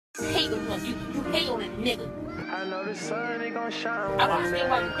nigga because you hate on a nigga. I know the sun ain't gonna shine. I don't see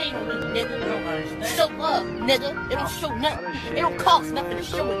why you hate on me, nigga. Show love, nigga. It don't show nothing. It don't cost nothing to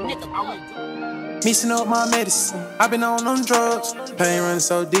show a nigga love. Mixing up my medicine, I've been on them drugs. Pain running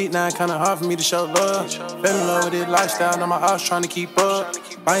so deep, now it's kinda hard for me to show love. Fell in love with this lifestyle, now my house trying to keep up.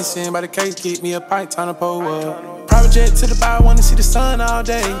 I ain't seen by the case, keep me a pint, time to pull up. Private jet to the bar, wanna see the sun all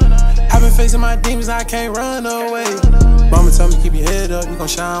day. I've been facing my demons, I can't run away. Mama told me keep your head up, you gon'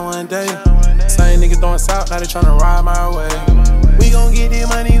 shine one day. Same nigga throwing salt, now they tryna ride my way. We gon' get this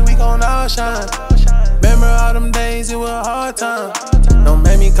money, we gon' all shine. Remember all them days, it was a hard time. Don't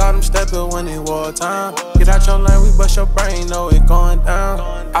make me call them stepper when it wartime. Get out your lane, we bust your brain, know it going down.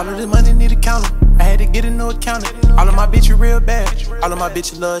 All of this money need a counter, I had to get a new accountant. All of my bitches real bad, all of my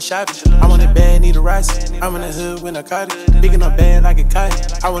bitches love shopping. I want it bad, need a rice. I'm in the hood when I caught it, picking up bad like a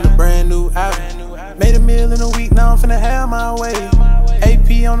kite. I want a brand new album. Made a meal in a week, now I'm finna have my way.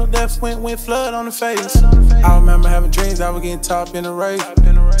 AP on the left, went flood on the face. I remember having dreams, I was getting top in the rave.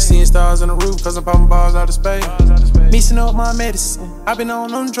 Seeing stars on the roof, cause I'm popping balls out of space. Mixing up my medicine, I've been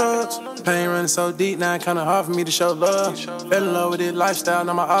on them drugs. Pain running so deep, now it's kinda hard for me to show love. Fell in love with this lifestyle,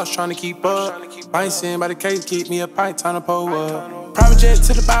 now my house trying to keep up. I ain't seen by the case, keep me a pint, time to pull up. Private jet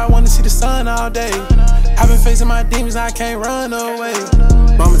to the bar, wanna see the sun all day. I've been facing my demons, I can't run away.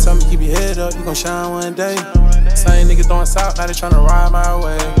 Mama told me keep your head up, you gon' shine one day. Same nigga throwing salt, now they tryna ride my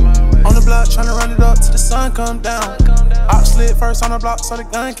way. On the block, tryna run it up till the sun come down. Op slid first on the block, so the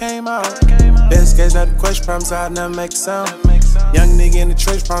gun came out. Best case out the question, promise I'd never make a sound. Young nigga in the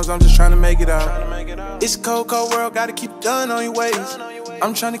trench, promise I'm just tryna make it out. It's a cold, cold world, gotta keep the gun on your waist.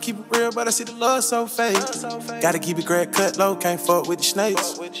 I'm tryna keep it real, but I see the love so fake. Gotta keep it great, cut low, can't fuck with the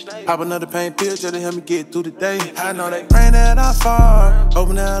snakes. Pop another pain pill just to help me get through the day. I know they praying that I fall,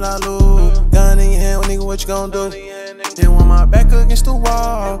 hoping that I lose. Gun in your hand, nigga, what you gon' do? Then when my back against the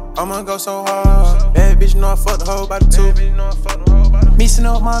wall, I'ma go so hard. Bad bitch, know I fucked the whole body too. Mixing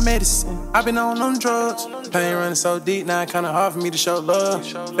up my medicine, I've been on them drugs. Pain running so deep, now it's kinda hard for me to show love.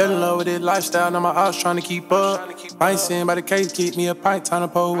 Fell in love with this lifestyle, now my house trying to keep up. I ain't seen by the case, keep me a pint, time to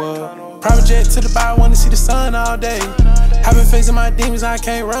pull up. Private jet to the bar, wanna see the sun all day. I've been facing my demons, I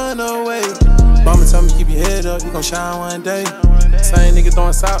can't run away. Mama told me keep your head up, you gon' shine one day. Same nigga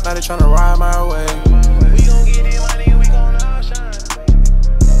throwing salt, now they tryna ride my way.